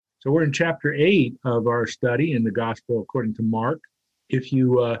So we're in chapter 8 of our study in the Gospel according to Mark. If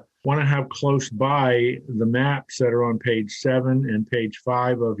you want to have close by the maps that are on page 7 and page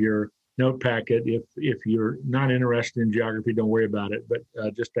 5 of your note packet, if you're not interested in geography, don't worry about it. But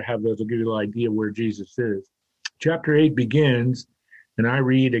just to have those will give you an idea where Jesus is. Chapter 8 begins, and I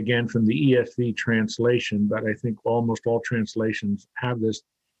read again from the ESV translation, but I think almost all translations have this,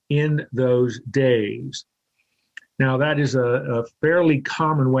 in those days. Now, that is a fairly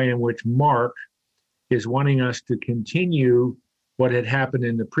common way in which Mark is wanting us to continue what had happened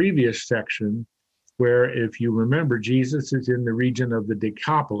in the previous section, where, if you remember, Jesus is in the region of the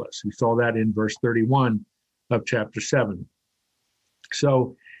Decapolis. We saw that in verse 31 of chapter 7.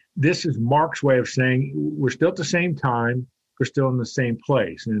 So this is Mark's way of saying we're still at the same time, we're still in the same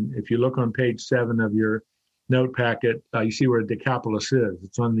place. And if you look on page 7 of your note packet, you see where Decapolis is.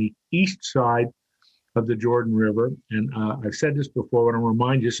 It's on the east side of the Jordan River. And I've said this before, but I want to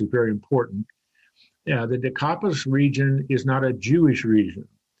remind you this is very important. The Decapolis region is not a Jewish region.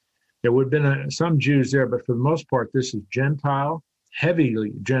 There would have been some Jews there, but for the most part, this is Gentile,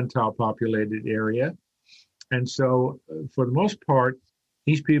 heavily Gentile populated area. And so for the most part,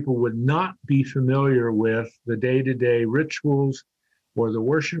 these people would not be familiar with the day-to-day rituals or the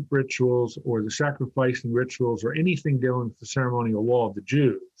worship rituals or the sacrificing rituals or anything dealing with the ceremonial law of the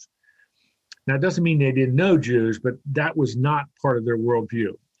Jews. Now, it doesn't mean they didn't know Jews, but that was not part of their worldview.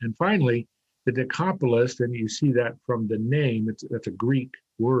 And finally, the Decapolis, and you see that from the name, that's a Greek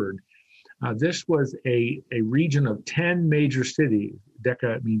word. This was a region of 10 major cities.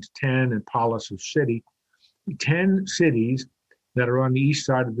 Deca means 10, and polis is city. 10 cities that are on the east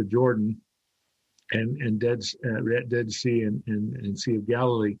side of the Jordan and Dead Sea and Sea of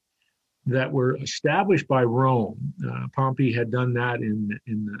Galilee, that were established by Rome. Pompey had done that in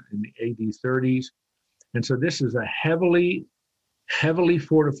the AD 30s. And so this is a heavily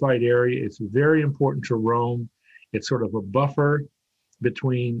fortified area. It's very important to Rome. It's sort of a buffer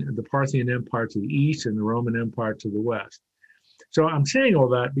between the Parthian Empire to the east and the Roman Empire to the west. So I'm saying all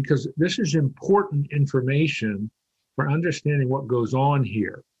that because this is important information for understanding what goes on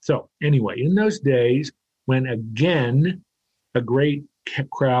here. So anyway, in those days, when again a great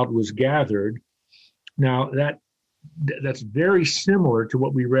crowd was gathered. Now that's very similar to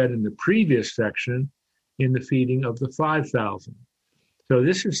what we read in the previous section in the feeding of the 5,000. So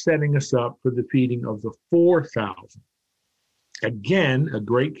this is setting us up for the feeding of the 4,000. Again, a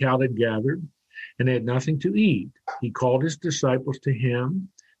great crowd had gathered, and they had nothing to eat. He called his disciples to him,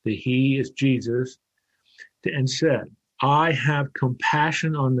 the he is Jesus, and said, I have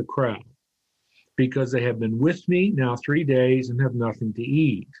compassion on the crowd, because they have been with me now 3 days and have nothing to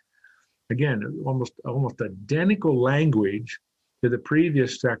eat. Again, almost identical language to the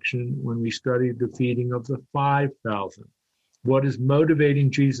previous section when we studied the feeding of the 5,000. What is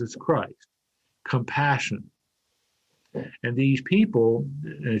motivating Jesus Christ? Compassion. And these people,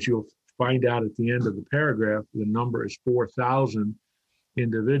 as you'll find out at the end of the paragraph, the number is 4,000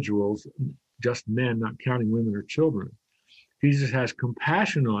 individuals, just men, not counting women or children. Jesus has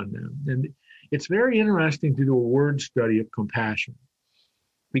compassion on them. And it's very interesting to do a word study of compassion,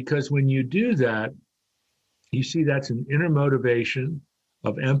 because when you do that, you see that's an inner motivation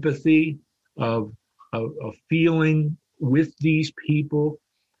of empathy, of feeling with these people,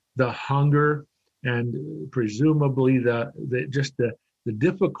 the hunger, and presumably the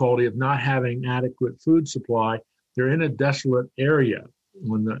difficulty of not having adequate food supply. They're in a desolate area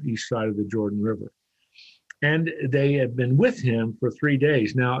on the east side of the Jordan River. And they have been with him for 3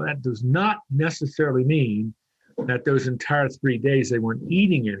 days. Now, that does not necessarily mean that those entire 3 days they weren't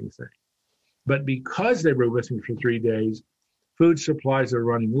eating anything. But because they were with him for 3 days, food supplies are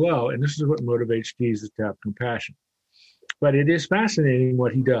running low, and this is what motivates Jesus to have compassion. But it is fascinating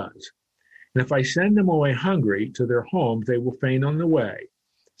what he does. And if I send them away hungry to their homes, they will faint on the way.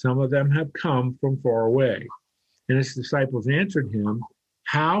 Some of them have come from far away. And his disciples answered him,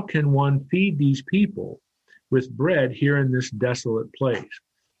 how can one feed these people with bread here in this desolate place?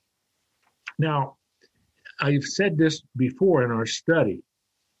 Now, I've said this before in our study.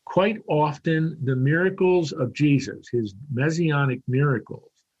 Quite often, the miracles of Jesus, his messianic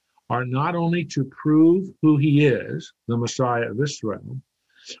miracles, are not only to prove who he is, the Messiah of Israel,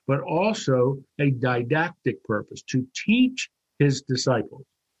 but also a didactic purpose, to teach his disciples.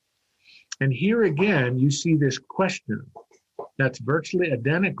 And here again, you see this question that's virtually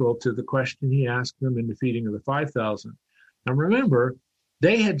identical to the question he asked them in the feeding of the 5,000. And remember,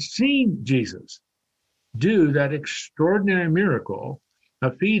 they had seen Jesus do that extraordinary miracle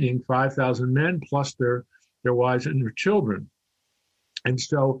of feeding 5,000 men plus their wives and their children. And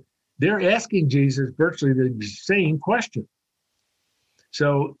so they're asking Jesus virtually the same question.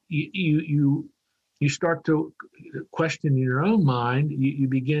 So you start to question in your own mind. You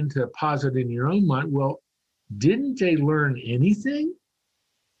begin to posit in your own mind, well, didn't they learn anything?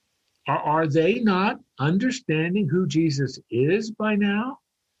 Are they not understanding who Jesus is by now?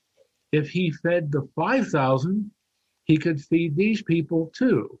 If he fed the 5,000, he could feed these people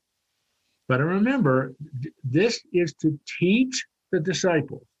too. But remember, this is to teach the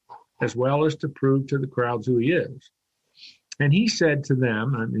disciples as well as to prove to the crowds who he is. And he said to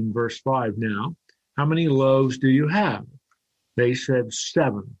them, I'm in verse 5 now, how many loaves do you have? They said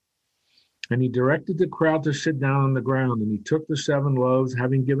 7. And he directed the crowd to sit down on the ground. And he took the 7 loaves,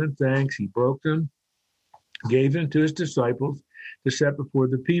 having given thanks, he broke them, gave them to his disciples to set before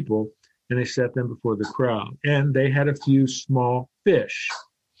the people, and they set them before the crowd. And they had a few small fish.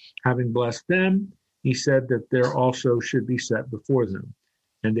 Having blessed them, he said that there also should be set before them.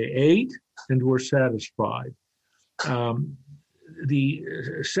 And they ate and were satisfied.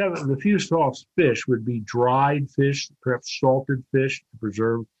 The few small fish would be dried fish, perhaps salted fish to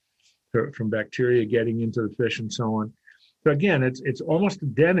preserve from bacteria getting into the fish and so on. So again, it's almost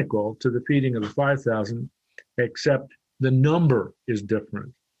identical to the feeding of the 5,000, except the number is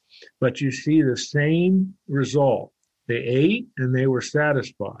different. But you see the same result. They ate and they were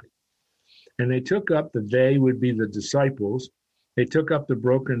satisfied. And they took up, they would be the disciples, they took up the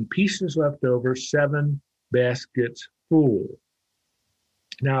broken pieces left over, 7 baskets full.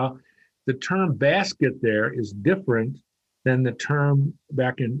 Now, the term basket there is different than the term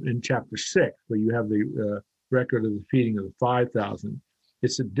back in chapter 6, where you have the record of the feeding of the 5,000.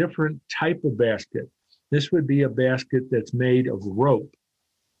 It's a different type of basket. This would be a basket that's made of rope.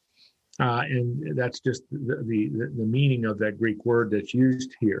 And that's just the meaning of that Greek word that's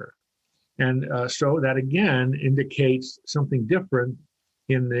used here. And so that again indicates something different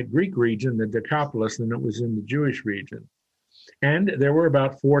in the Greek region, the Decapolis, than it was in the Jewish region. And there were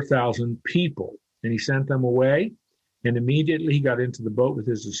about 4,000 people, and he sent them away. And immediately he got into the boat with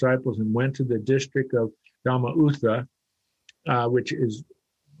his disciples and went to the district of Dalmautha, which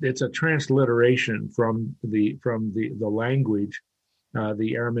it's a transliteration from the language,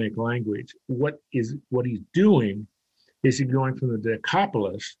 the Aramaic language. What he's doing is he's going from the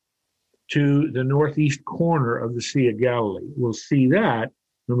Decapolis to the northeast corner of the Sea of Galilee. We'll see that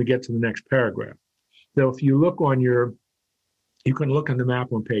when we get to the next paragraph. So if you look you can look on the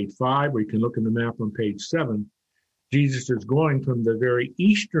map on page 5, or you can look on the map on page 7. Jesus is going from the very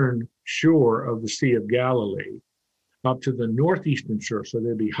eastern shore of the Sea of Galilee up to the northeastern shore. So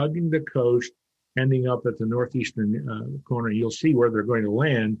they'll be hugging the coast, ending up at the northeastern corner. You'll see where they're going to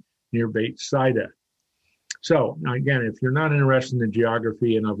land near Bethsaida. So again, if you're not interested in the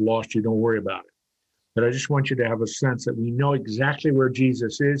geography and I've lost you, don't worry about it. But I just want you to have a sense that we know exactly where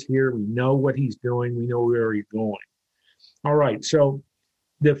Jesus is here. We know what he's doing. We know where he's going. All right, so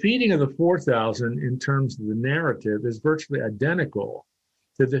the feeding of the 4,000 in terms of the narrative is virtually identical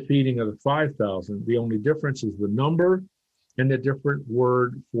to the feeding of the 5,000. The only difference is the number and the different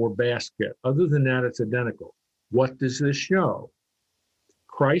word for basket. Other than that, it's identical. What does this show?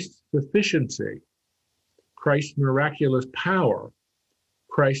 Christ's sufficiency, Christ's miraculous power,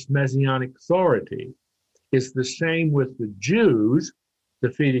 Christ's messianic authority is the same with the Jews,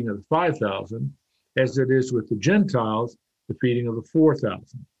 the feeding of the 5,000, as it is with the Gentiles, the feeding of the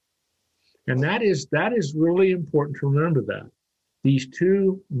 4,000. And that is really important to remember that. These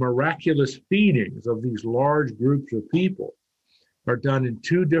two miraculous feedings of these large groups of people are done in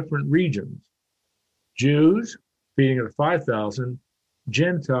 2 different regions. Jews, feeding of the 5,000,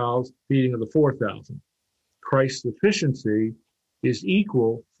 Gentiles, feeding of the 4,000. Christ's sufficiency is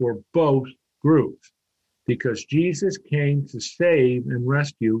equal for both groups because Jesus came to save and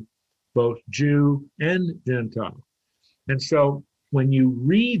rescue both Jew and Gentile. And so when you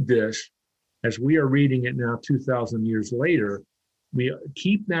read this, as we are reading it now 2,000 years later, we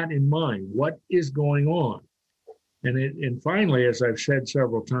keep that in mind. What is going on? And finally, as I've said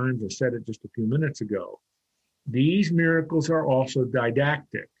several times, I said it just a few minutes ago, these miracles are also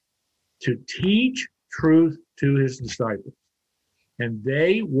didactic to teach truth to his disciples. And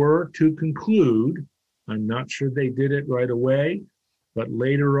they were to conclude, I'm not sure they did it right away, but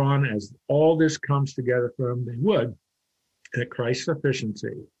later on, as all this comes together for them, they would, that Christ's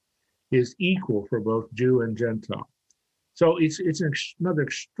sufficiency is equal for both Jew and Gentile. So it's another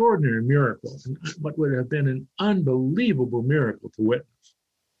extraordinary miracle, what would have been an unbelievable miracle to witness.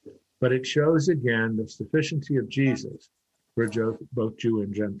 But it shows again the sufficiency of Jesus for both Jew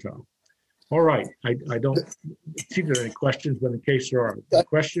and Gentile. All right, I don't see there are any questions, but in case there are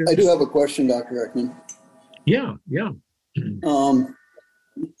questions. I do have a question, Dr. Eckman. Yeah.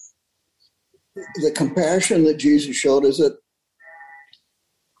 The compassion that Jesus showed, is it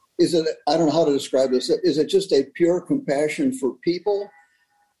is it, I don't know how to describe this, is it just a pure compassion for people?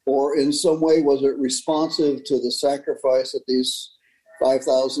 Or in some way, was it responsive to the sacrifice that these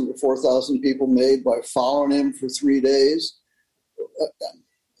 5,000 to 4,000 people made by following him for 3 days?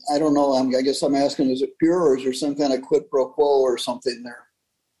 I don't know. I guess I'm asking, is it pure, or is there some kind of quid pro quo or something there?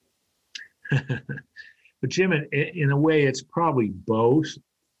 But Jim, in a way, it's probably both.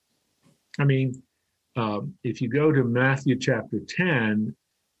 I mean, if you go to Matthew chapter 10,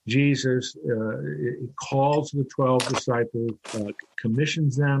 Jesus calls the 12 disciples,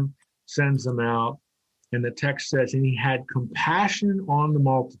 commissions them, sends them out, and the text says, and he had compassion on the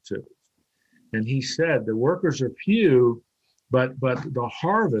multitudes. And he said, the workers are few, but the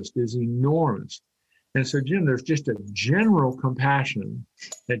harvest is enormous. And so, Jim, there's just a general compassion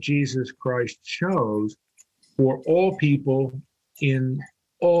that Jesus Christ shows for all people in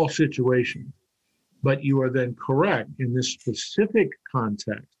all situations. But you are then correct in this specific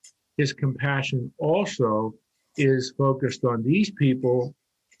context. His compassion also is focused on these people.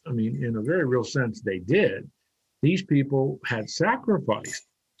 I mean, in a very real sense, they did. These people had sacrificed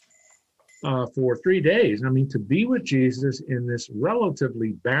for 3 days. I mean, to be with Jesus in this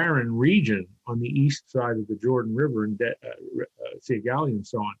relatively barren region on the east side of the Jordan River and Sea of Galilee and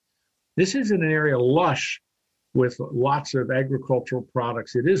so on. This is an area lush with lots of agricultural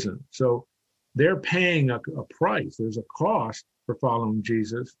products. It isn't. So they're paying a price. There's a cost for following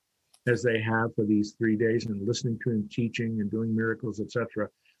Jesus, as they have for these 3 days and listening to him teaching and doing miracles, etc.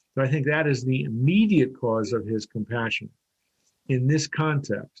 So I think that is the immediate cause of his compassion in this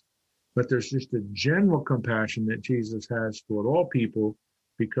context. But there's just a general compassion that Jesus has toward all people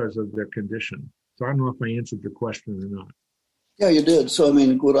because of their condition. So I don't know if I answered your question or not. Yeah, you did. So, I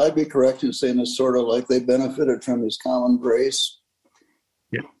mean, would I be correct in saying it's sort of like they benefited from his common grace?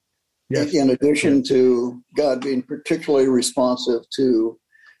 Yeah. Yes. In addition to God being particularly responsive to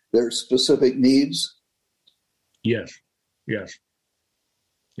their specific needs? Yes.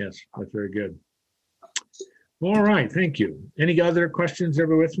 That's very good. All right, thank you. Any other questions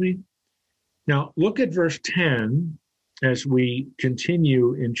ever with me? Now, look at verse 10 as we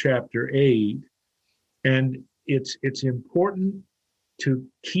continue in chapter 8, and it's important to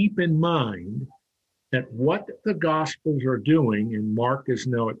keep in mind that what the Gospels are doing, and Mark is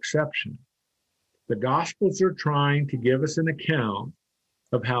no exception, the Gospels are trying to give us an account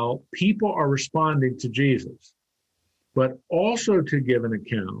of how people are responding to Jesus, but also to give an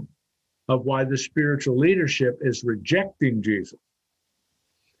account of why the spiritual leadership is rejecting Jesus.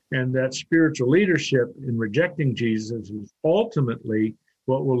 And that spiritual leadership in rejecting Jesus is ultimately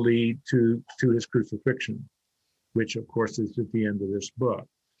what will lead to his crucifixion, which, of course, is at the end of this book.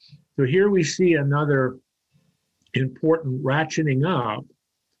 So here we see another important ratcheting up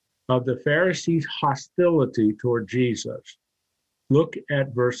of the Pharisees' hostility toward Jesus. Look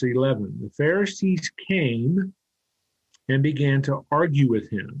at verse 11. The Pharisees came and began to argue with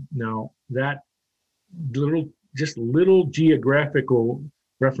him. Now, that little geographical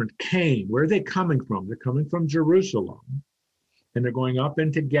reference, came. Where are they coming from? They're coming from Jerusalem, and they're going up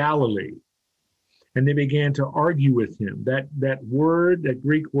into Galilee. And they began to argue with him. That word, that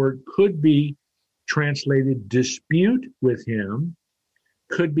Greek word, could be translated dispute with him,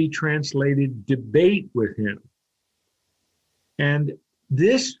 could be translated debate with him. And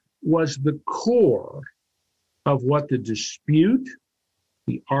this was the core of what the dispute,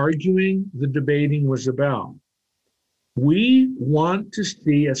 the arguing, the debating was about. We want to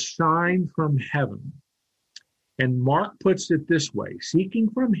see a sign from heaven. And Mark puts it this way, seeking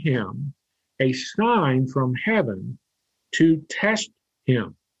from him a sign from heaven to test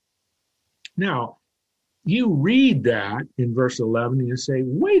him. Now, you read that in verse 11 and you say,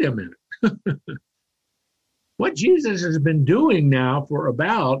 wait a minute. What Jesus has been doing now for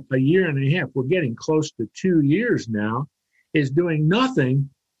about a year and a half, we're getting close to 2 years now, is doing nothing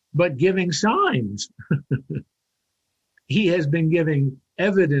but giving signs. He has been giving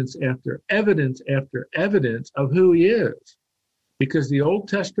evidence after evidence after evidence of who he is. Because the Old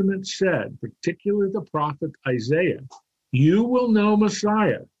Testament said, particularly the prophet Isaiah, you will know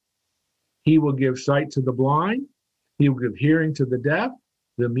Messiah. He will give sight to the blind. He will give hearing to the deaf.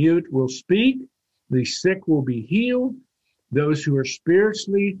 The mute will speak. The sick will be healed. Those who are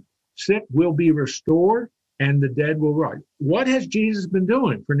spiritually sick will be restored, and the dead will rise. What has Jesus been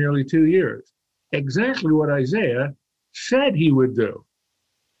doing for nearly 2 years? Exactly what Isaiah said he would do.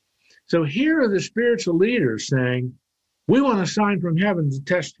 So here are the spiritual leaders saying, we want a sign from heaven to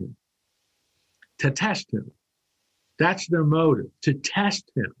test him. To test him. That's their motive, to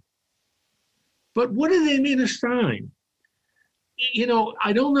test him. But what do they mean a sign?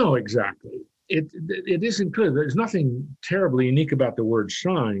 I don't know exactly. it isn't clear. There's nothing terribly unique about the word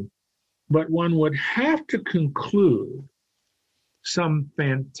sign, but one would have to conclude some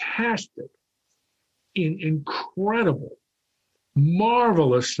fantastic, incredible,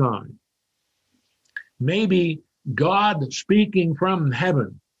 marvelous sign. Maybe God speaking from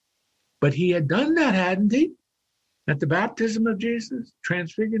heaven. But he had done that, hadn't he? At the baptism of Jesus,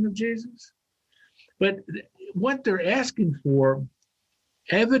 transfiguring of Jesus. But what they're asking for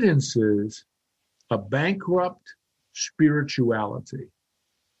evidences a bankrupt spirituality.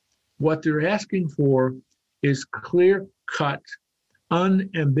 What they're asking for is clear-cut,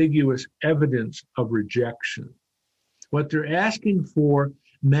 unambiguous evidence of rejection. What they're asking for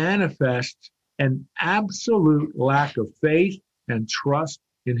manifests an absolute lack of faith and trust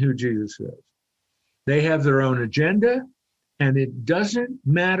in who Jesus is. They have their own agenda, and it doesn't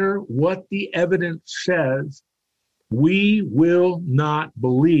matter what the evidence says, we will not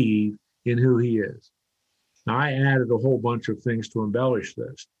believe in who he is. Now, I added a whole bunch of things to embellish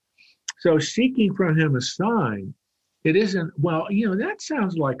this. So seeking from him a sign, it isn't, well, that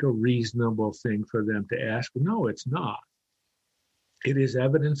sounds like a reasonable thing for them to ask. No, it's not. It is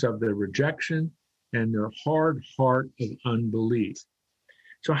evidence of their rejection and their hard heart of unbelief.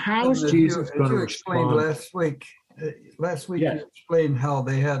 So how is Jesus going to respond? Last week yes. You explained how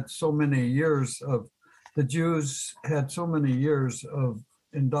they had so many years of, the Jews had so many years of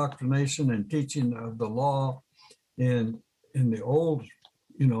indoctrination and teaching of the law in the old,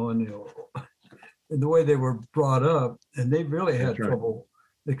 in the way they were brought up, and they really had trouble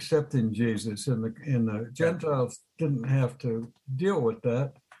accepting Jesus, and the Gentiles didn't have to deal with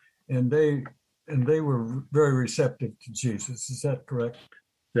that, and they were very receptive to Jesus. Is that correct?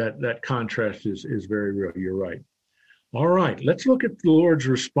 That contrast is very real. You're right. All right, let's look at the Lord's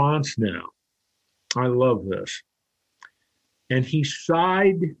response now. I love this. And he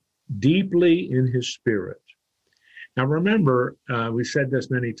sighed deeply in his spirit. Now remember, we said this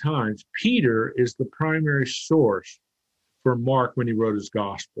many times, Peter is the primary source for Mark when he wrote his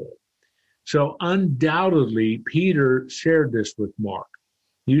gospel. So undoubtedly, Peter shared this with Mark.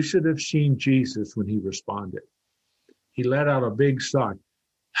 You should have seen Jesus when he responded. He let out a big sigh.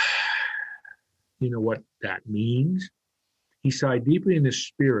 You know what that means? He sighed deeply in his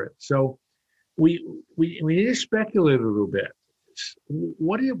spirit. So we need to speculate a little bit.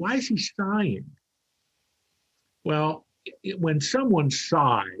 Why is he sighing? Well, when someone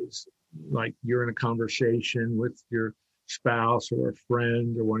sighs, like you're in a conversation with your spouse or a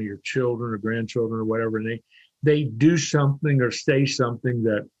friend or one of your children or grandchildren or whatever, and they do something or say something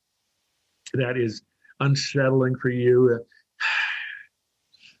that is unsettling for you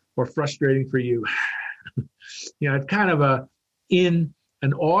or frustrating for you. It's kind of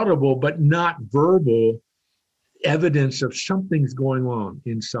an audible but not verbal evidence of something's going on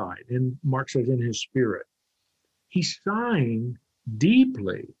inside. And Mark says in his spirit. He's sighing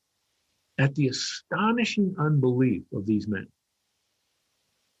deeply at the astonishing unbelief of these men.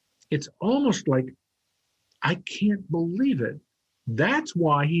 It's almost like, I can't believe it. That's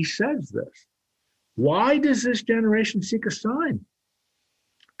why he says this. Why does this generation seek a sign?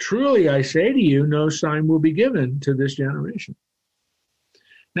 Truly, I say to you, no sign will be given to this generation.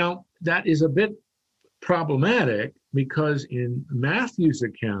 Now, that is a bit problematic because in Matthew's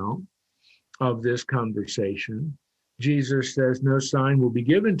account of this conversation, Jesus says, no sign will be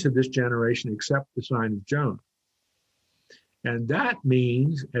given to this generation except the sign of Jonah. And that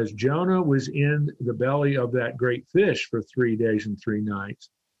means as Jonah was in the belly of that great fish for 3 days and 3 nights,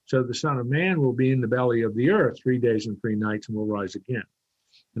 so the Son of Man will be in the belly of the earth 3 days and 3 nights and will rise again.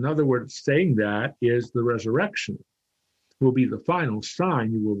 In other words, saying that is the resurrection will be the final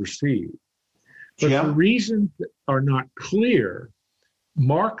sign you will receive. But for reasons that are not clear,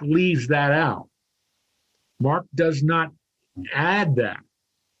 Mark leaves that out. Mark does not add that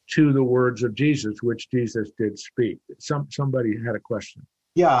to the words of Jesus, which Jesus did speak. Somebody had a question.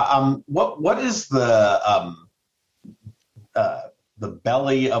 Yeah. What is the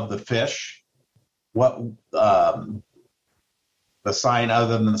belly of the fish? What the sign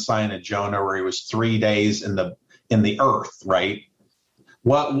other than the sign of Jonah, where he was 3 days in the earth, right?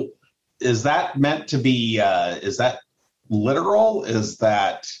 What is that meant to be? Is that literal? Is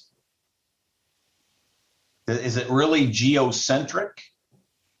it really geocentric?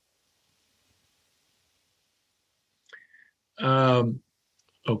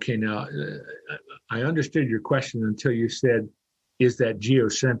 Okay, now I understood your question until you said, "Is that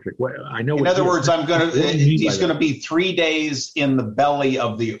geocentric?" What I know. In other words, he's going to be 3 days in the belly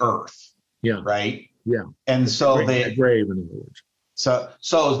of the earth. Yeah. Right. Yeah. And so grave, in other words.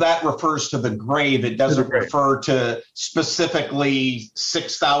 So that refers to the grave. It doesn't refer to specifically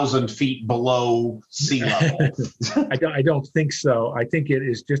 6,000 feet below sea level. I don't think so. I think it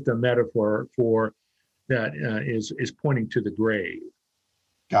is just a metaphor for that is pointing to the grave.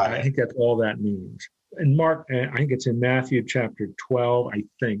 Got it. I think that's all that means. And Mark, I think it's in Matthew chapter 12, I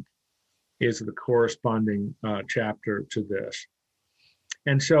think, is the corresponding chapter to this.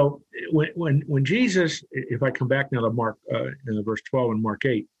 And so when Jesus, if I come back now to Mark, in verse 12 and Mark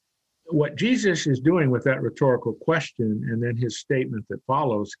 8, what Jesus is doing with that rhetorical question and then his statement that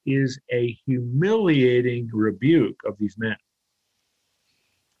follows is a humiliating rebuke of these men.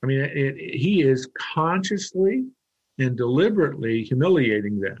 I mean, he is consciously and deliberately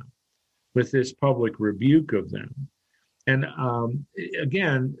humiliating them with this public rebuke of them. And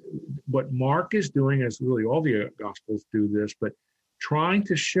again, what Mark is doing, as really all the Gospels do this, but trying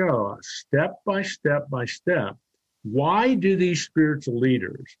to show us step by step by step, why do these spiritual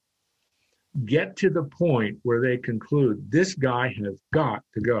leaders get to the point where they conclude this guy has got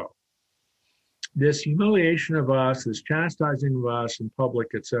to go? This humiliation of us, this chastising of us in public,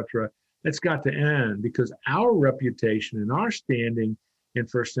 etc., it's got to end, because our reputation and our standing in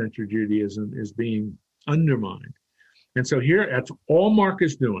first century Judaism is being undermined. And so here, that's all Mark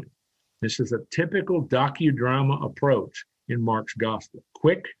is doing. This is a typical docudrama approach in Mark's gospel.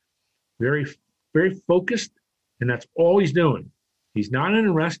 Quick, very, very focused, and that's all he's doing. He's not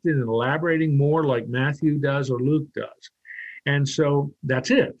interested in elaborating more like Matthew does or Luke does. And so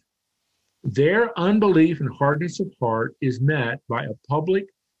that's it. Their unbelief and hardness of heart is met by a public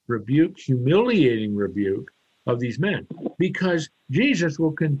rebuke, humiliating rebuke of these men, because Jesus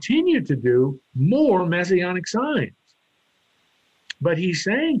will continue to do more messianic signs. But he's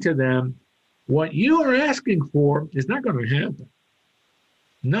saying to them, what you are asking for is not going to happen.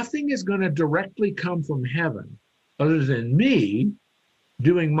 Nothing is going to directly come from heaven other than me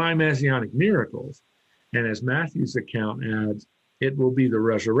doing my messianic miracles. And as Matthew's account adds, it will be the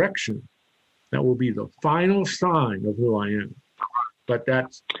resurrection that will be the final sign of who I am. But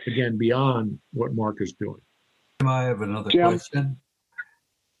that's, again, beyond what Mark is doing. I have another question.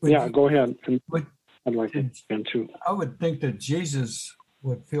 Go ahead. I'd like to spend too. I would think that Jesus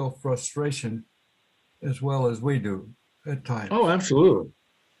would feel frustration as well as we do at times. Oh, absolutely.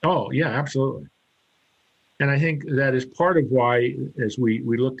 Oh, yeah, absolutely. And I think that is part of why, as we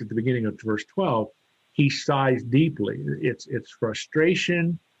looked at the beginning of verse 12, he sighs deeply. It's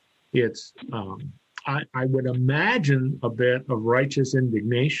frustration. It's, I would imagine a bit of righteous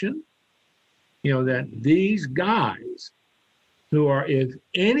indignation, that these guys who are, if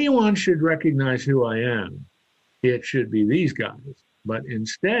anyone should recognize who I am, it should be these guys. But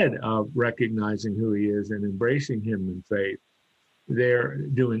instead of recognizing who he is and embracing him in faith, they're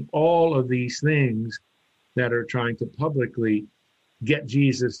doing all of these things that are trying to publicly get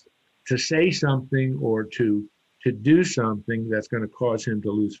Jesus to say something or to do something that's going to cause him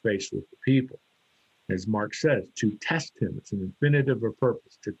to lose face with the people. As Mark says, to test him. It's an infinitive of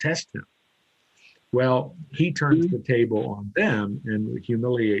purpose, to test him. Well, he turns the table on them and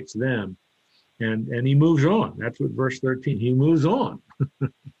humiliates them, and he moves on. That's what verse 13, he moves on.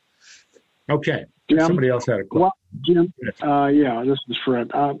 Okay, Jim, somebody else had a question. Well, Jim, this is Fred.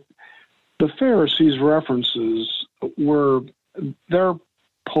 The Pharisees' references were their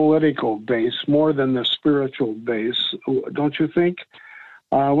political base more than the spiritual base, don't you think?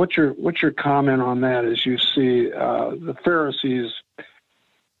 What's your comment on that as you see the Pharisees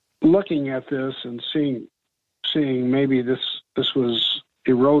looking at this and seeing maybe this was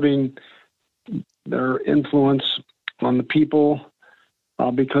eroding their influence on the people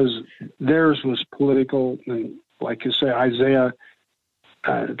because theirs was political, and like you say, Isaiah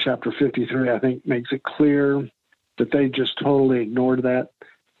chapter 53, I think, makes it clear that they just totally ignored that.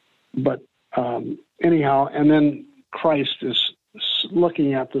 But anyhow, and then Christ is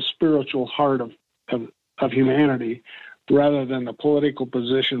looking at the spiritual heart of humanity rather than the political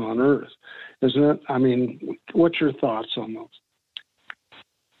position on earth, isn't it? I mean, what's your thoughts on those?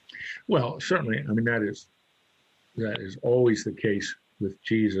 Well, certainly. I mean, that is always the case with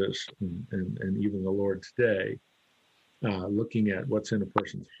Jesus and even the Lord today. Looking at what's in a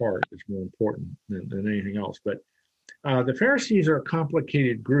person's heart is more important than anything else. But the Pharisees are a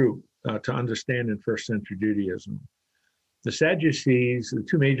complicated group to understand in first century Judaism. The Sadducees, the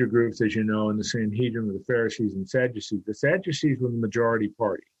two major groups, as you know, in the Sanhedrin were the Pharisees and Sadducees. The Sadducees were the majority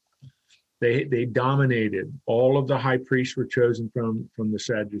party. They dominated. All of the high priests were chosen from the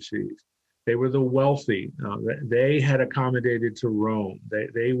Sadducees. They were the wealthy. They had accommodated to Rome.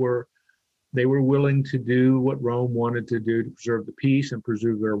 They were willing to do what Rome wanted to do to preserve the peace and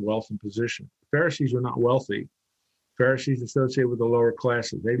preserve their wealth and position. The Pharisees were not wealthy. Pharisees associated with the lower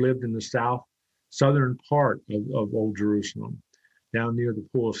classes. They lived in the southern part of Old Jerusalem, down near the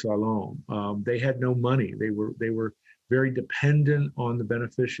Pool of Siloam. They had no money. They were very dependent on the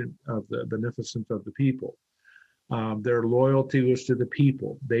beneficence of the people. Their loyalty was to the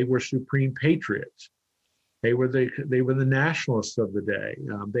people. They were supreme patriots. They were the nationalists of the day.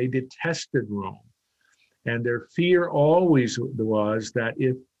 They detested Rome, and their fear always was that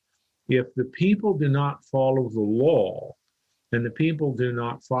if the people do not follow the law, and the people do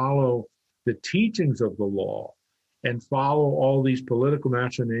not follow the teachings of the law, and follow all these political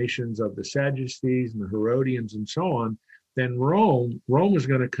machinations of the Sadducees and the Herodians and so on, then Rome is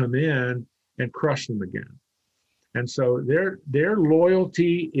going to come in and crush them again. And so their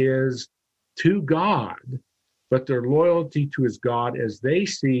loyalty is to God, but their loyalty to his God as they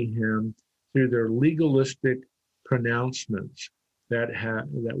see him through their legalistic pronouncements that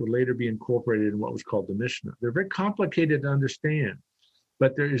would later be incorporated in what was called the Mishnah. They're very complicated to understand,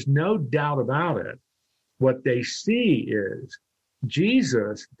 but there is no doubt about it. What they see is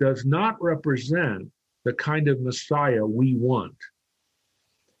Jesus does not represent the kind of Messiah we want.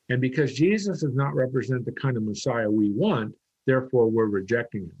 And because Jesus does not represent the kind of Messiah we want, therefore we're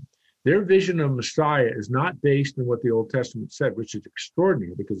rejecting him. Their vision of Messiah is not based on what the Old Testament said, which is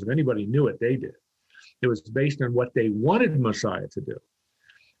extraordinary, because if anybody knew it, they did. It was based on what they wanted Messiah to do.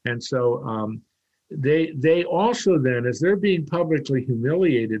 And so they also then, as they're being publicly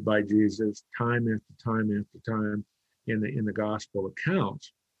humiliated by Jesus time after time after time in the gospel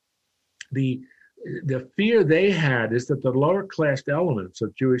accounts, the fear they had is that the lower class elements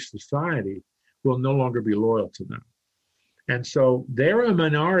of Jewish society will no longer be loyal to them. And so they're a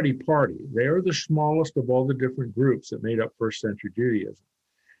minority party. They're the smallest of all the different groups that made up first century Judaism.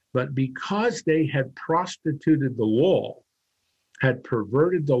 But because they had prostituted the law, had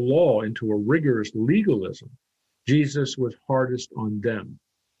perverted the law into a rigorous legalism, Jesus was hardest on them.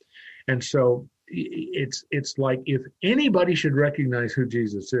 And so it's like if anybody should recognize who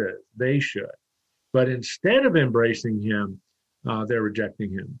Jesus is, they should. But instead of embracing him, they're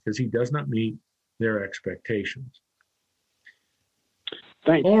rejecting him because he does not meet their expectations.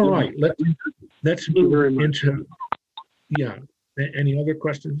 Thank you. All right, let's move into, any other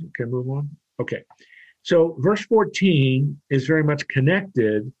questions? Can move on? Okay. So verse 14 is very much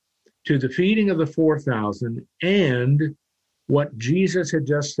connected to the feeding of the 4,000 and what Jesus had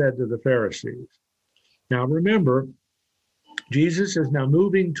just said to the Pharisees. Now remember, Jesus is now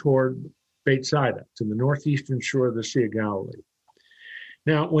moving toward Bethsaida, to the northeastern shore of the Sea of Galilee.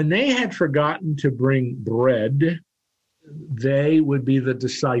 Now, when they had forgotten to bring bread, they would be the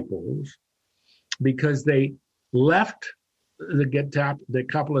disciples, because they left the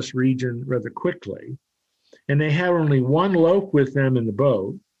Decapolis region rather quickly, and they had only one loaf with them in the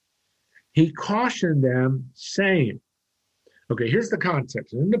boat. He cautioned them, saying, okay, here's the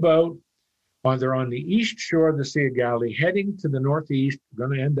context. In the boat, they're on the east shore of the Sea of Galilee, heading to the northeast,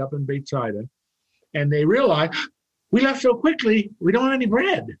 going to end up in Bethsaida, and they realize, we left so quickly, we don't have any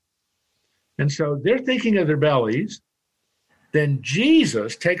bread. And so they're thinking of their bellies. Then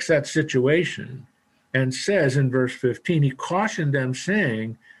Jesus takes that situation and says in verse 15, he cautioned them,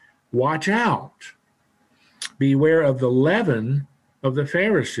 saying, watch out, beware of the leaven of the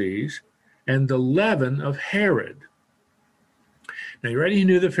Pharisees and the leaven of Herod. Now, you already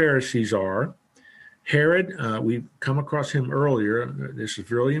knew the Pharisees are. Herod, we've come across him earlier. This is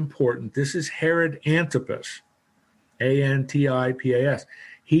really important. This is Herod Antipas, Antipas.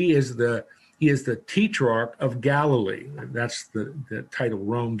 He is the tetrarch of Galilee. That's the title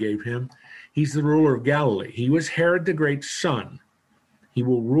Rome gave him. He's the ruler of Galilee. He was Herod the Great's son. He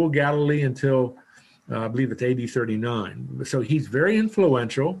will rule Galilee until, I believe it's AD 39. So he's very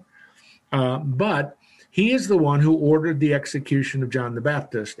influential, but he is the one who ordered the execution of John the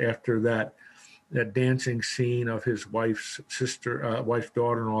Baptist after that dancing scene of his wife's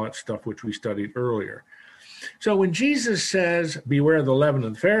daughter and all that stuff, which we studied earlier. So when Jesus says, beware of the leaven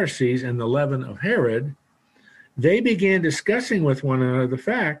of the Pharisees and the leaven of Herod, they began discussing with one another the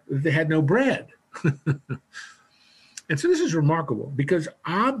fact that they had no bread. And so this is remarkable, because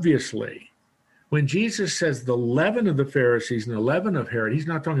obviously when Jesus says the leaven of the Pharisees and the leaven of Herod, he's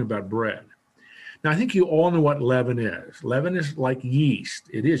not talking about bread. Now, I think you all know what leaven is. Leaven is like yeast.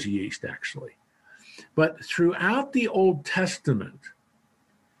 It is yeast, actually. But throughout the Old Testament,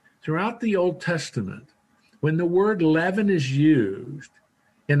 when the word leaven is used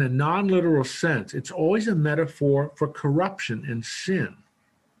in a non-literal sense, it's always a metaphor for corruption and sin.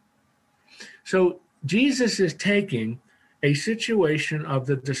 So Jesus is taking a situation of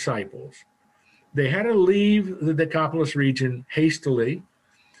the disciples. They had to leave the Decapolis region hastily.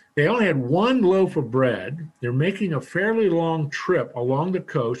 They only had one loaf of bread. They're making a fairly long trip along the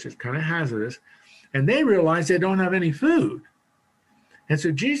coast. It's kind of hazardous. And they realize they don't have any food. And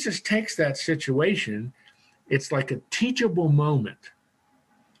so Jesus takes that situation. It's like a teachable moment.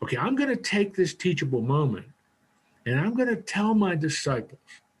 Okay, I'm going to take this teachable moment and I'm going to tell my disciples,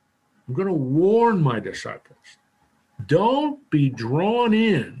 I'm going to warn my disciples, don't be drawn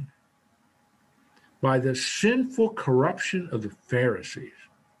in by the sinful corruption of the Pharisees.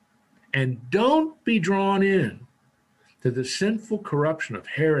 And don't be drawn in to the sinful corruption of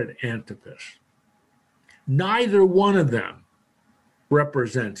Herod Antipas. Neither one of them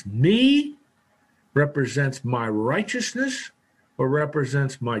represents me, represents my righteousness, or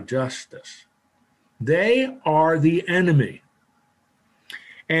represents my justice. They are the enemy.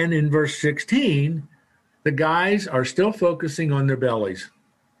 And in verse 16, the guys are still focusing on their bellies.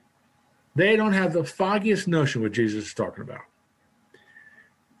 They don't have the foggiest notion what Jesus is talking about.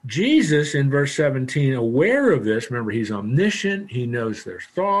 Jesus, in verse 17, aware of this, remember, he's omniscient, he knows their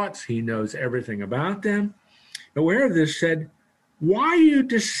thoughts, he knows everything about them. Aware of this, said, why are you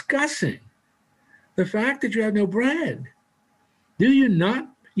discussing the fact that you have no bread? Do you not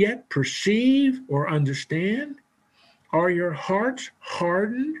yet perceive or understand? Are your hearts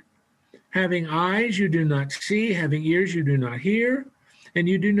hardened? Having eyes you do not see, having ears you do not hear, and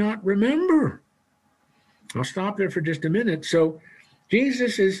you do not remember. I'll stop there for just a minute. So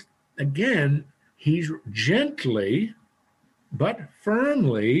Jesus is, again, he's gently but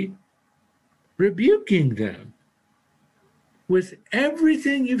firmly rebuking them. With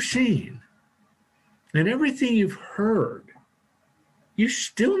everything you've seen and everything you've heard, you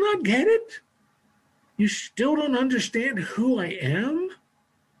still not get it? You still don't understand who I am?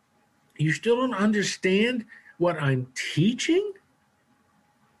 You still don't understand what I'm teaching?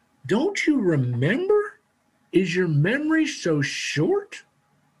 Don't you remember? Is your memory so short?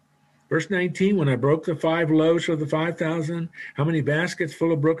 Verse 19, when I broke the 5 loaves for the 5,000, how many baskets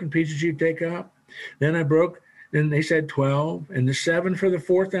full of broken pieces you take up? Then they said 12. And the 7 for the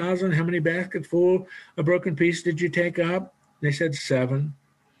 4,000, how many baskets full of broken pieces did you take up? They said 7.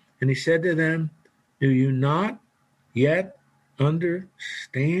 And he said to them, do you not yet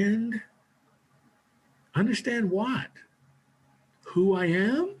understand? Understand what? Who I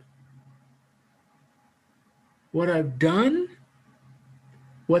am? What I've done?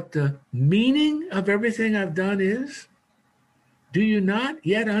 What the meaning of everything I've done is? Do you not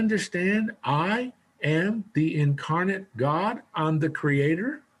yet understand I am the incarnate God? I'm the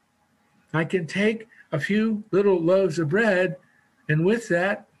creator. I can take a few little loaves of bread and with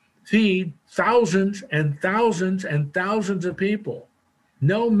that feed thousands and thousands and thousands of people.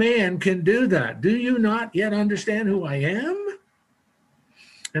 No man can do that. Do you not yet understand who I am?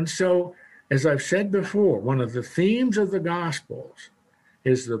 And so, as I've said before, one of the themes of the Gospels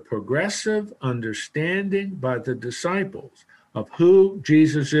is the progressive understanding by the disciples of who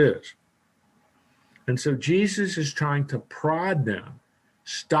Jesus is. And so Jesus is trying to prod them.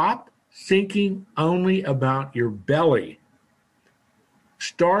 Stop thinking only about your belly.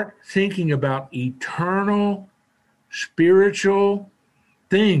 Start thinking about eternal, spiritual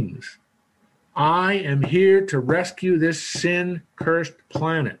things. I am here to rescue this sin-cursed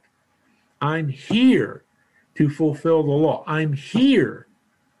planet. I'm here to fulfill the law. I'm here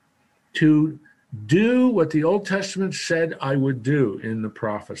to do what the Old Testament said I would do in the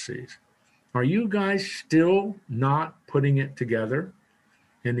prophecies. Are you guys still not putting it together?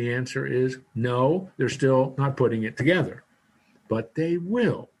 And the answer is no, they're still not putting it together, but they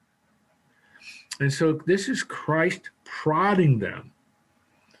will. And so this is Christ prodding them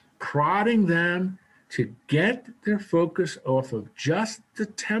to get their focus off of just the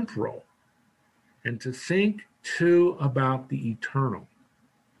temporal and to think too about the eternal.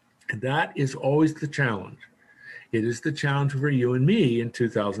 And that is always the challenge. It is the challenge for you and me in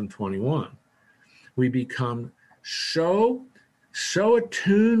 2021. We become so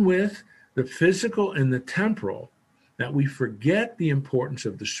attuned with the physical and the temporal that we forget the importance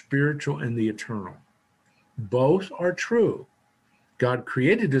of the spiritual and the eternal. Both are true. God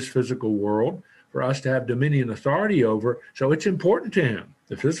created this physical world for us to have dominion and authority over, so it's important to him.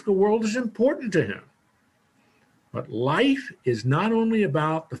 The physical world is important to him. But life is not only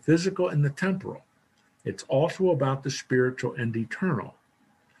about the physical and the temporal, it's also about the spiritual and eternal.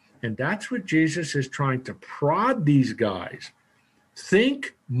 And that's what Jesus is trying to prod these guys.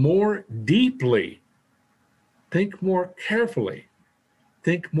 Think more deeply. Think more carefully.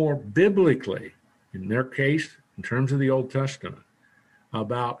 Think more biblically, in their case, in terms of the Old Testament,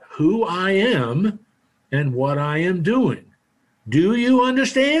 about who I am and what I am doing. Do you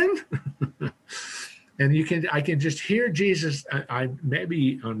understand? And I can just hear Jesus. I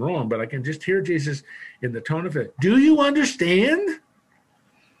maybe I'm wrong, but I can just hear Jesus in the tone of it. Do you understand?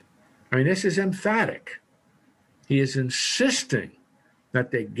 I mean, this is emphatic. He is insisting that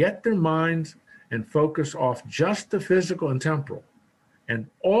they get their minds and focus off just the physical and temporal, and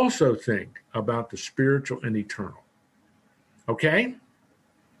also think about the spiritual and eternal. Okay?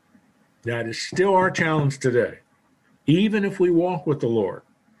 That is still our challenge today. Even if we walk with the Lord,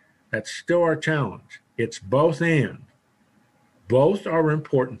 that's still our challenge. It's both and. Both are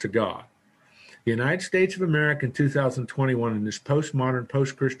important to God. The United States of America in 2021, in this postmodern,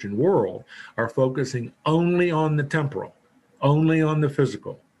 post-Christian world, are focusing only on the temporal, only on the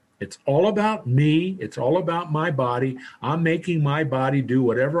physical. It's all about me. It's all about my body. I'm making my body do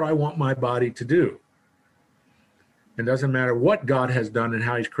whatever I want my body to do. It doesn't matter what God has done and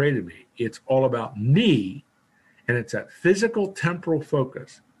how he's created me. It's all about me, and it's that physical, temporal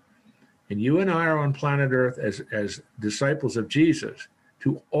focus. And you and I are on planet Earth as disciples of Jesus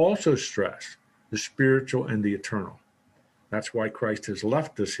to also stress the spiritual and the eternal. That's why Christ has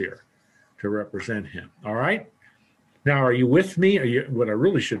left us here, to represent him. All right? Now, are you with me? What I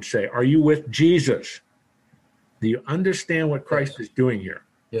really should say, are you with Jesus? Do you understand what Christ is doing here?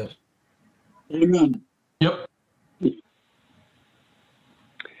 Yes. Amen. Yep.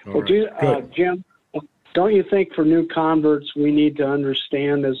 Well, Jim, don't you think for new converts we need to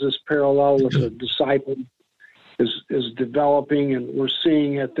understand, as this parallel with a disciple is developing and we're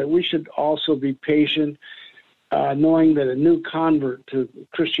seeing it, that we should also be patient, knowing that a new convert to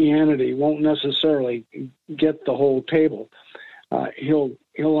Christianity won't necessarily get the whole table. He'll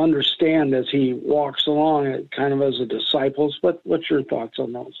understand as he walks along, kind of as a disciple. What's your thoughts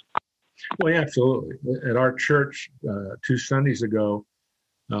on those? Well, yeah, absolutely. At our church 2 Sundays ago,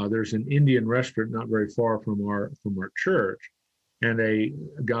 there's an Indian restaurant not very far from our church, and a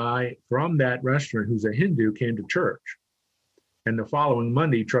guy from that restaurant who's a Hindu came to church, and the following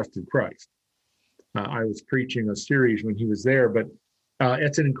Monday he trusted Christ. I was preaching a series when he was there, but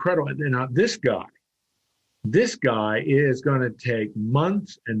it's an incredible. Now this guy is going to take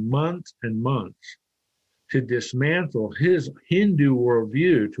months and months and months to dismantle his Hindu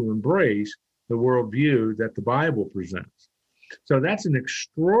worldview to embrace the worldview that the Bible presents. So that's an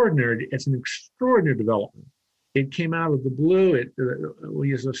extraordinary development. It came out of the blue.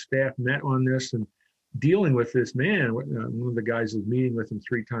 We as a staff met on this and dealing with this man. One of the guys is meeting with him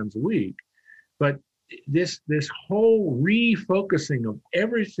 3 times a week. But this whole refocusing of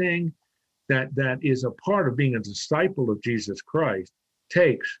everything that is a part of being a disciple of Jesus Christ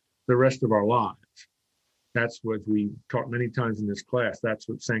takes the rest of our lives. That's what we taught many times in this class. That's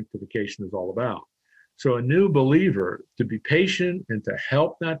what sanctification is all about. So a new believer, to be patient and to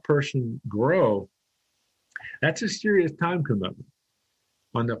help that person grow, that's a serious time commitment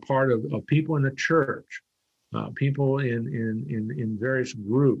on the part of people in the church, people in various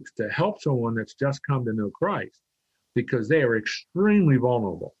groups, to help someone that's just come to know Christ, because they are extremely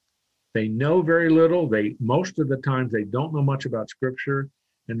vulnerable. They know very little. Most of the times they don't know much about Scripture,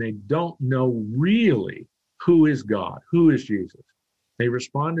 and they don't know really who is God, who is Jesus. They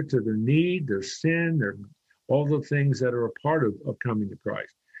responded to their need, their sin, all the things that are a part of coming to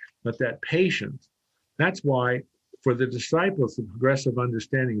Christ. But that patience, that's why for the disciples, the progressive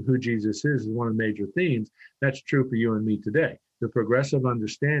understanding of who Jesus is one of the major themes. That's true for you and me today. The progressive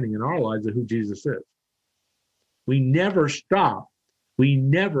understanding in our lives of who Jesus is. We never stop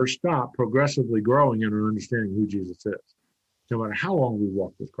progressively growing in our understanding of who Jesus is, no matter how long we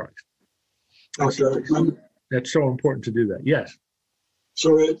walk with Christ. That's so important to do that. Yes.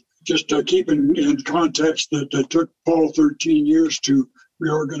 So just to keep in context that it took Paul 13 years to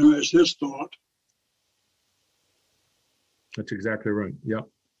reorganize his thought. That's exactly right. Yep.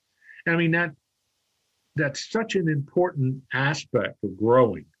 I mean, that's such an important aspect of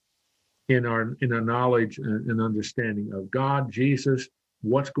growing in our knowledge and understanding of God, Jesus,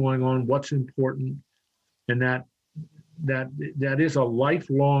 what's going on, what's important, and that is a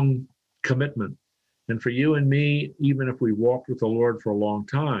lifelong commitment. And for you and me, even if we walked with the Lord for a long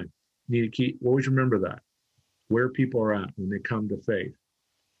time, you need to always remember that, where people are at when they come to faith.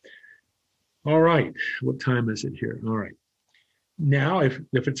 All right. What time is it here? All right. Now, if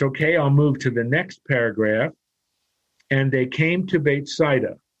it's okay, I'll move to the next paragraph. And they came to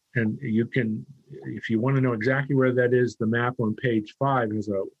Bethsaida. And you can, if you want to know exactly where that is, the map on page 5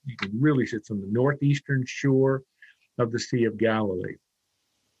 you can really see it's on the northeastern shore of the Sea of Galilee.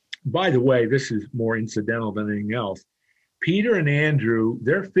 By the way, this is more incidental than anything else. Peter and Andrew,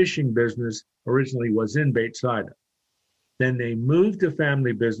 their fishing business originally was in Bethsaida. Then they moved the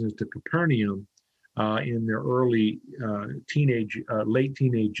family business to Capernaum in their early late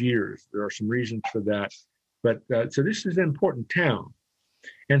teenage years. There are some reasons for that. But so this is an important town.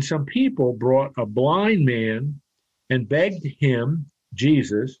 And some people brought a blind man and begged him,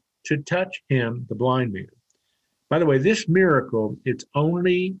 Jesus, to touch him, the blind man. By the way, this miracle, it's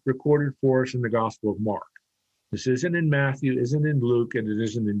only recorded for us in the Gospel of Mark. This isn't in Matthew, isn't in Luke, and it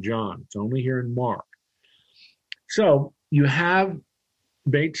isn't in John. It's only here in Mark. So you have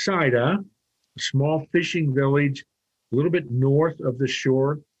Bethsaida, a small fishing village a little bit north of the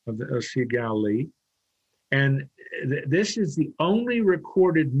shore of the Sea of Galilee. And this is the only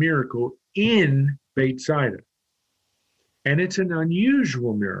recorded miracle in Bethsaida. And it's an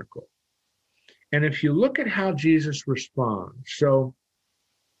unusual miracle. And if you look at how Jesus responds, so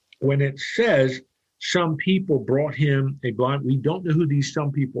when it says some people brought him a blind, we don't know who these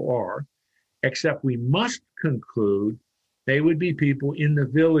some people are, except we must conclude they would be people in the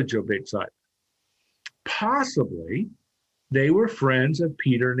village of Bethsaida. Possibly they were friends of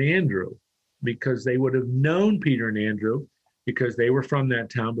Peter and Andrew, because they would have known Peter and Andrew because they were from that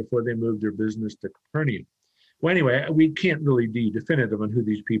town before they moved their business to Capernaum. Well, anyway, we can't really be definitive on who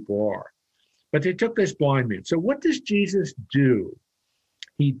these people are. But they took this blind man. So what does Jesus do?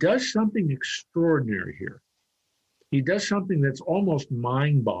 He does something extraordinary here. He does something that's almost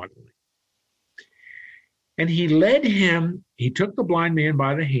mind-boggling. And he took the blind man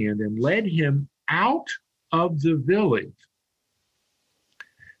by the hand and led him out of the village.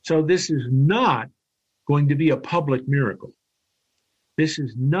 So this is not going to be a public miracle. This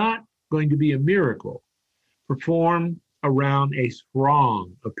is not going to be a miracle performed around a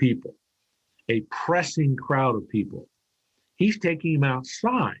throng of people, a pressing crowd of people. He's taking him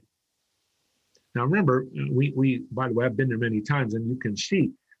outside. Now remember, we by the way, I've been there many times, and you can see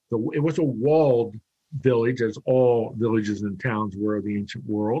it was a walled village, as all villages and towns were of the ancient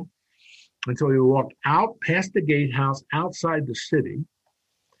world. And so he walked out past the gatehouse outside the city.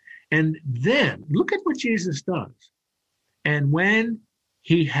 And then look at what Jesus does. And when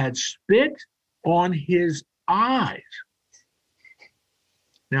he had spit on his eyes.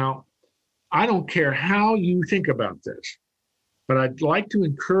 Now, I don't care how you think about this, but I'd like to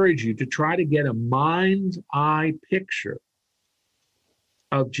encourage you to try to get a mind's eye picture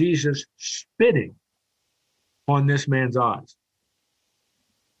of Jesus spitting on this man's eyes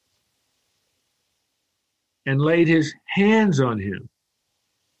and laid his hands on him.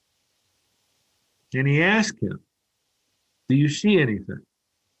 And he asked him, "Do you see anything?"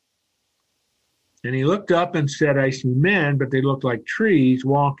 And he looked up and said, "I see men, but they look like trees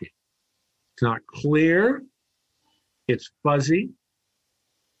walking." It's not clear. It's fuzzy.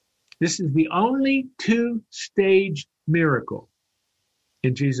 This is the only two-stage miracle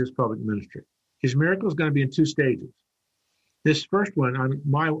in Jesus' public ministry. His miracle is going to be in two stages. This first one,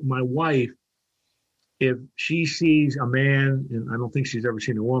 my wife, if she sees a man, and I don't think she's ever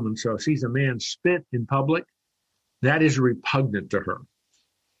seen a woman, so sees a man spit in public, that is repugnant to her.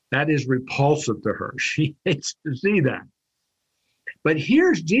 That is repulsive to her. She hates to see that. But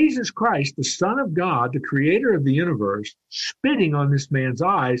here's Jesus Christ, the Son of God, the creator of the universe, spitting on this man's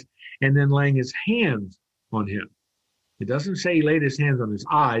eyes and then laying his hands on him. It doesn't say he laid his hands on his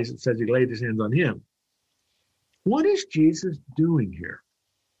eyes. It says he laid his hands on him. What is Jesus doing here?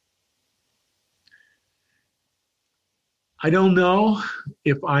 I don't know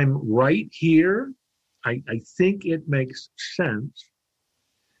if I'm right here. I think it makes sense.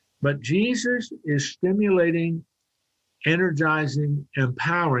 But Jesus is stimulating, energizing,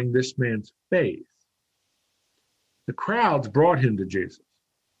 empowering this man's faith. The crowds brought him to Jesus.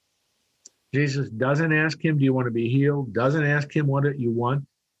 Jesus doesn't ask him, "Do you want to be healed?" Doesn't ask him, "What do you want?"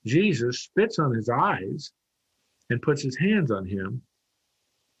 Jesus spits on his eyes and puts his hands on him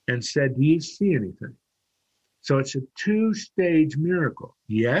and said, "Do you see anything?" So it's a two-stage miracle.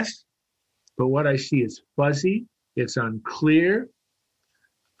 Yes, but what I see is fuzzy. It's unclear.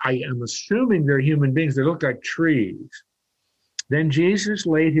 I am assuming they're human beings. They look like trees. Then Jesus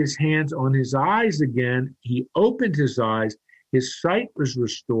laid his hands on his eyes again. He opened his eyes. His sight was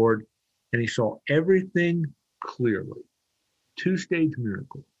restored, and he saw everything clearly. Two-stage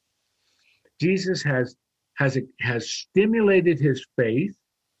miracle. Jesus has stimulated his faith.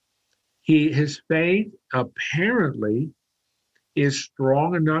 His faith apparently is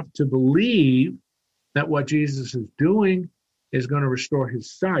strong enough to believe that what Jesus is doing is going to restore his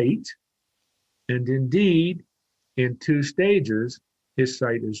sight. And indeed, in two stages, his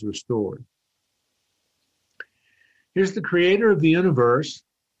sight is restored. Here's the creator of the universe,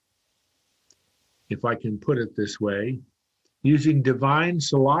 if I can put it this way, using divine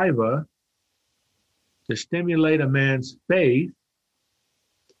saliva to stimulate a man's faith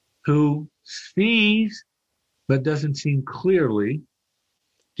who sees but doesn't see clearly.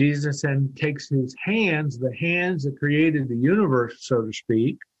 Jesus then takes his hands, the hands that created the universe, so to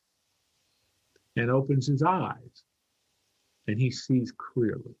speak, and opens his eyes, and he sees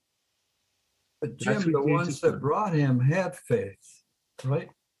clearly. But Jim, the ones that brought him had faith, right?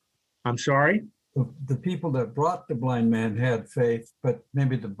 I'm sorry? The people that brought the blind man had faith, but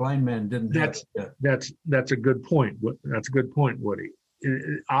maybe the blind man didn't have it yet. That's a good point. That's a good point, Woody.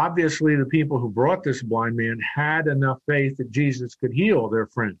 Obviously, the people who brought this blind man had enough faith that Jesus could heal their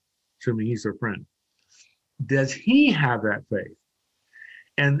friend, assuming he's their friend. Does he have that faith?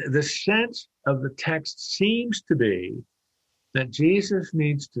 And the sense of the text seems to be that Jesus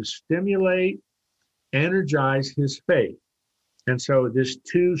needs to stimulate, energize his faith. And so this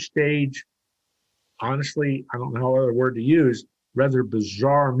two-stage, honestly, I don't know what other word to use, rather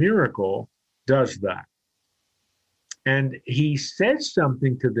bizarre miracle does that. And he says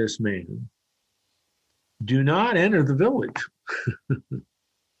something to this man, do not enter the village,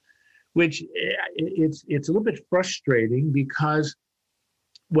 which it's a little bit frustrating because,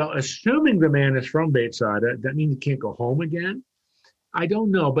 well, assuming the man is from Bethsaida, that means he can't go home again? I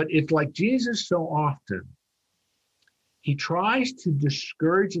don't know, but it's like Jesus so often, he tries to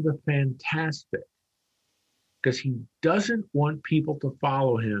discourage the fantastic because he doesn't want people to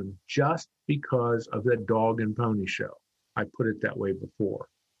follow him just because of that dog and pony show. I put it that way before.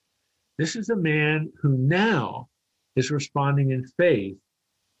 This is a man who now is responding in faith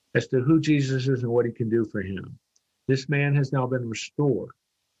as to who Jesus is and what he can do for him. This man has now been restored.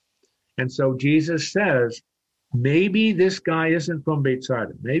 And so Jesus says, maybe this guy isn't from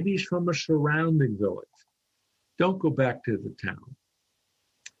Bethsaida. Maybe he's from a surrounding village. Don't go back to the town.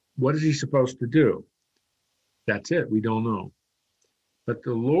 What is he supposed to do? That's it. We don't know. But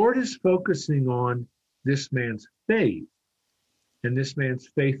the Lord is focusing on this man's faith, and this man's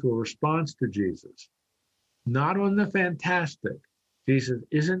faithful response to Jesus, not on the fantastic. Jesus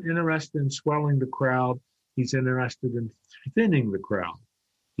isn't interested in swelling the crowd. He's interested in thinning the crowd.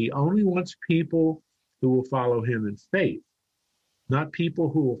 He only wants people who will follow him in faith, not people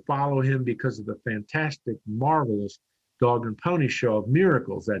who will follow him because of the fantastic, marvelous dog and pony show of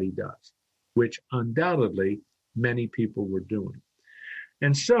miracles that he does, which undoubtedly many people were doing.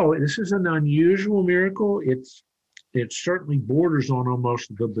 And so this is an unusual miracle. It certainly borders on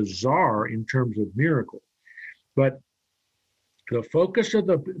almost the bizarre in terms of miracle. But the focus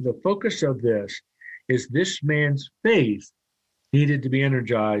of this is this man's faith needed to be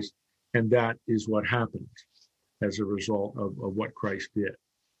energized, and that is what happened as a result of what Christ did.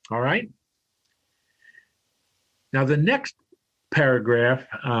 All right? Now, the next paragraph,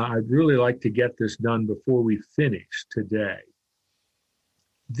 I'd really like to get this done before we finish today.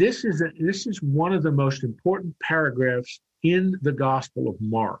 This is one of the most important paragraphs in the Gospel of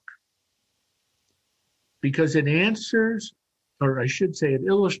Mark because it answers, or I should say it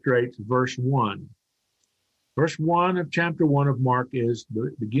illustrates verse 1. Verse 1 of chapter 1 of Mark is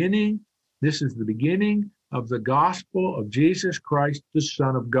the beginning. This is the beginning of the gospel of Jesus Christ, the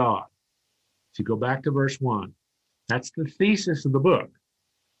Son of God. If you go back to verse 1, that's the thesis of the book.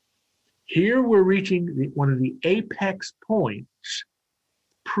 Here we're reaching one of the apex points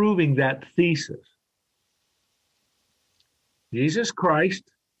proving that thesis. Jesus Christ,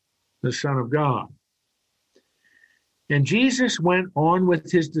 the Son of God. And Jesus went on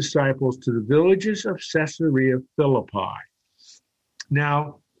with his disciples to the villages of Caesarea Philippi.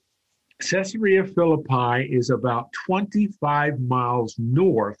 Now, Caesarea Philippi is about 25 miles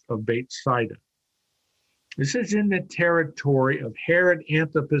north of Bethsaida. This is in the territory of Herod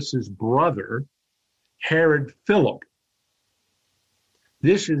Antipas's brother, Herod Philip.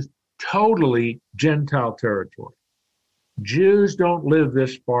 This is totally Gentile territory. Jews don't live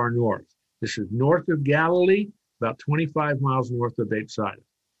this far north. This is north of Galilee, about 25 miles north of Bethsaida.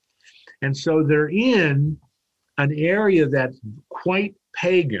 And so they're in an area that's quite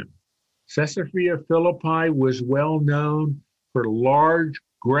pagan. Caesarea Philippi was well known for large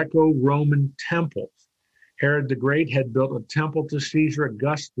Greco-Roman temples. Herod the Great had built a temple to Caesar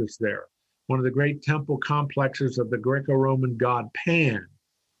Augustus there, one of the great temple complexes of the Greco-Roman god Pan,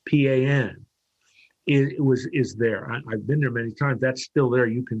 P-A-N. Is there. I've been there many times. That's still there.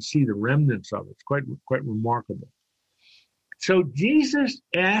 You can see the remnants of it. It's quite remarkable. So Jesus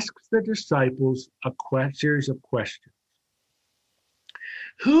asks the disciples a series of questions.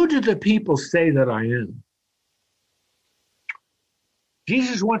 Who do the people say that I am?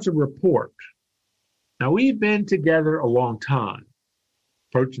 Jesus wants a report. Now, we've been together a long time,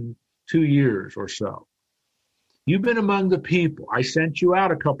 approaching 2 years or so. You've been among the people. I sent you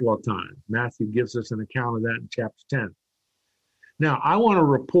out a couple of times. Matthew gives us an account of that in chapter 10. Now, I want a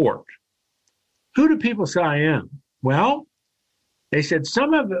report. Who do people say I am? Well, they said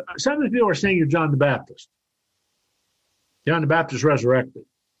some of the people are saying you're John the Baptist. John the Baptist resurrected.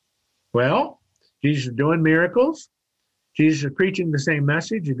 Well, Jesus is doing miracles. Jesus is preaching the same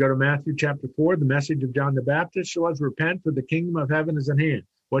message. You go to Matthew chapter 4, the message of John the Baptist was repent, for the kingdom of heaven is at hand.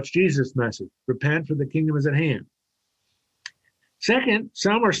 What's Jesus' message? Repent, for the kingdom is at hand. Second,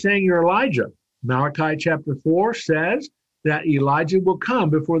 some are saying you're Elijah. Malachi chapter 4 says that Elijah will come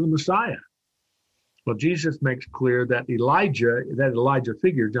before the Messiah. Well, Jesus makes clear that Elijah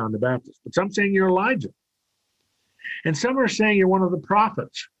figure, John the Baptist. But some saying you're Elijah. And some are saying you're one of the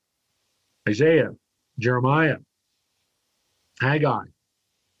prophets. Isaiah, Jeremiah, Haggai,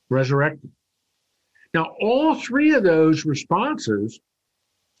 resurrected. Now, all three of those responses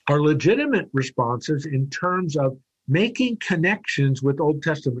are legitimate responses in terms of making connections with Old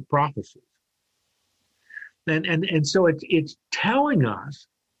Testament prophecies. And so it's telling us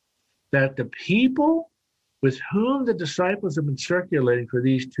that the people with whom the disciples have been circulating for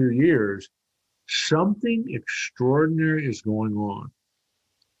these 2 years, something extraordinary is going on.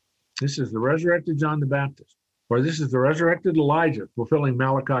 This is the resurrected John the Baptist, or this is the resurrected Elijah fulfilling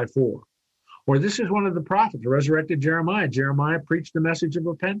Malachi 4, or this is one of the prophets, the resurrected Jeremiah. Jeremiah preached the message of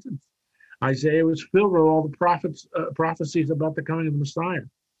repentance. Isaiah was filled with all the prophecies about the coming of the Messiah.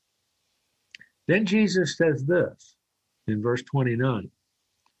 Then Jesus says this in verse 29,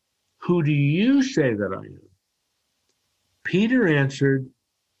 "Who do you say that I am?" Peter answered,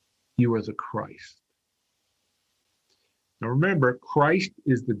 "You are the Christ." Now remember, Christ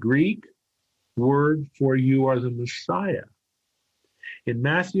is the Greek word for you are the Messiah. In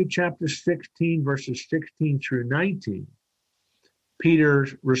Matthew chapter 16, verses 16 through 19,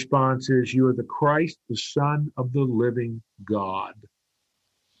 Peter's response is, "You are the Christ, the Son of the living God."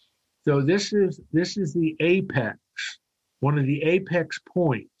 So this is the apex, one of the apex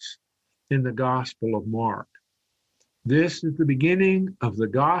points in the Gospel of Mark. This is the beginning of the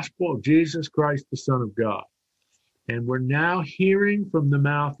gospel of Jesus Christ, the Son of God. And we're now hearing from the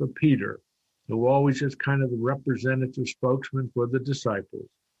mouth of Peter, who always is kind of the representative spokesman for the disciples.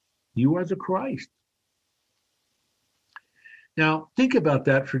 You are the Christ. Now, think about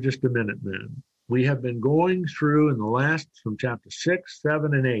that for just a minute, man. We have been going through in the last, from chapter 6,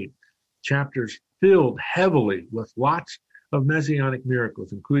 7, and 8, chapters filled heavily with lots of messianic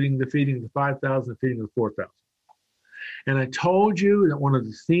miracles, including the feeding of the 5,000, the feeding of the 4,000. And I told you that one of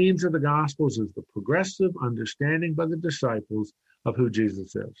the themes of the Gospels is the progressive understanding by the disciples of who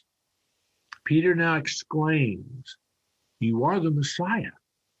Jesus is. Peter now exclaims, "You are the Messiah."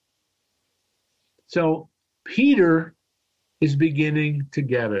 So Peter is beginning to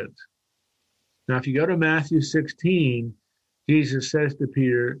get it. Now, if you go to Matthew 16, Jesus says to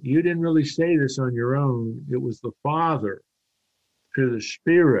Peter, "You didn't really say this on your own. It was the Father, through the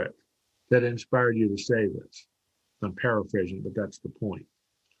Spirit, that inspired you to say this." I'm paraphrasing, but that's the point.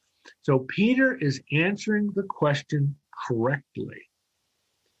 So Peter is answering the question correctly.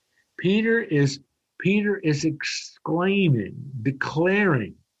 Peter is exclaiming,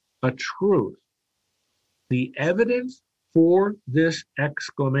 declaring a truth. The evidence for this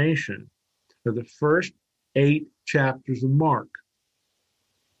exclamation are the first 8 chapters of Mark.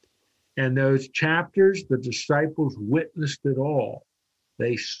 And those chapters, the disciples witnessed it all.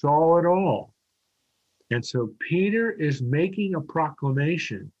 They saw it all. And so Peter is making a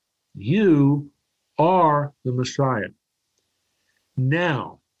proclamation. You are the Messiah.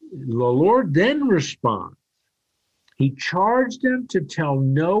 Now, the Lord then responds. He charged them to tell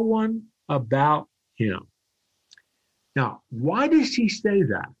no one about him. Now, why does he say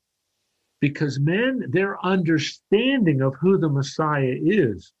that? Because men, their understanding of who the Messiah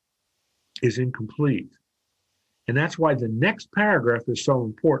is incomplete. And that's why the next paragraph is so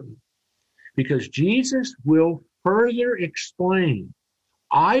important. Because Jesus will further explain,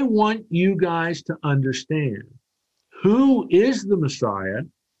 I want you guys to understand who is the Messiah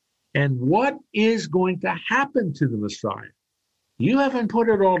and what is going to happen to the Messiah. You haven't put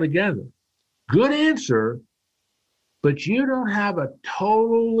it all together. Good answer, but you don't have a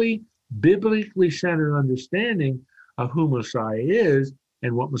totally biblically centered understanding of who Messiah is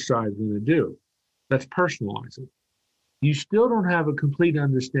and what Messiah is going to do. Let's personalize it. You still don't have a complete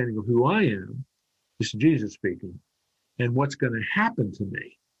understanding of who I am, this is Jesus speaking, and what's going to happen to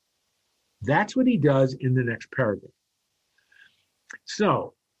me. That's what he does in the next paragraph.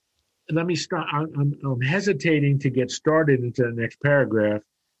 So let me start. I'm hesitating to get started into the next paragraph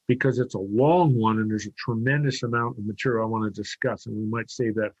because it's a long one and there's a tremendous amount of material I want to discuss, and we might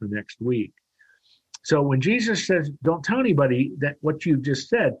save that for next week. So when Jesus says, don't tell anybody that what you've just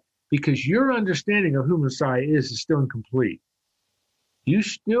said, because your understanding of who Messiah is still incomplete. You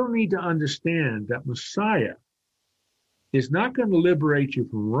still need to understand that Messiah is not going to liberate you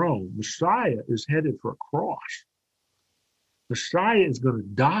from Rome. Messiah is headed for a cross. Messiah is going to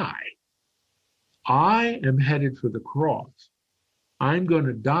die. I am headed for the cross. I'm going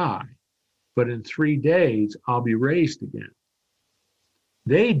to die, but in 3 days, I'll be raised again.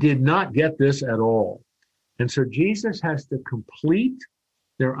 They did not get this at all. And so Jesus has to complete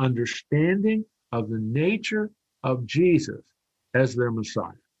their understanding of the nature of Jesus as their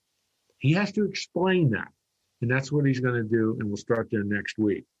Messiah. He has to explain that. And that's what he's going to do. And we'll start there next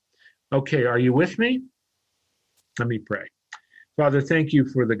week. Okay, are you with me? Let me pray. Father, thank you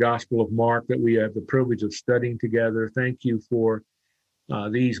for the Gospel of Mark that we have the privilege of studying together. Thank you for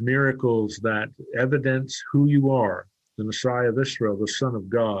these miracles that evidence who you are, the Messiah of Israel, the Son of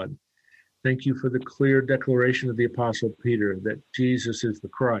God. Thank you for the clear declaration of the Apostle Peter that Jesus is the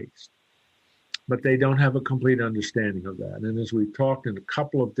Christ. But they don't have a complete understanding of that. And as we've talked in a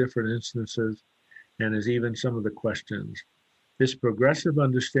couple of different instances, and as even some of the questions, this progressive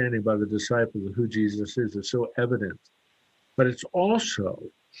understanding by the disciples of who Jesus is so evident. But it's also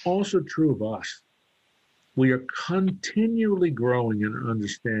true of us. We are continually growing in our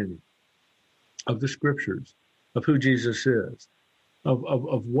understanding of the scriptures, of who Jesus is,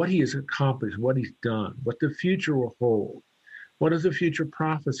 of what he has accomplished, what he's done, what the future will hold, what are the future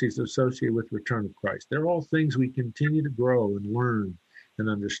prophecies associated with the return of Christ. They're all things we continue to grow and learn and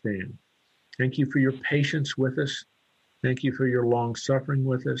understand. Thank you for your patience with us. Thank you for your long suffering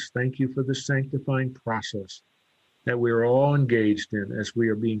with us. Thank you for the sanctifying process that we are all engaged in as we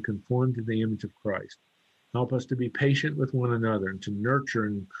are being conformed to the image of Christ. Help us to be patient with one another and to nurture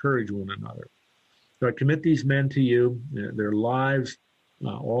and encourage one another. So I commit these men to you, their lives,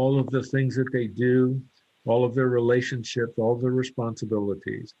 all of the things that they do, all of their relationships, all of their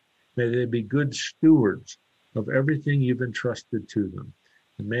responsibilities. May they be good stewards of everything you've entrusted to them.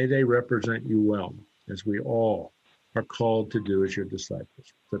 And may they represent you well, as we all are called to do as your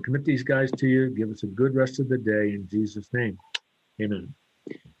disciples. So commit these guys to you. Give us a good rest of the day in Jesus' name. Amen.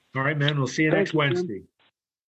 All right, man. We'll see you next Wednesday.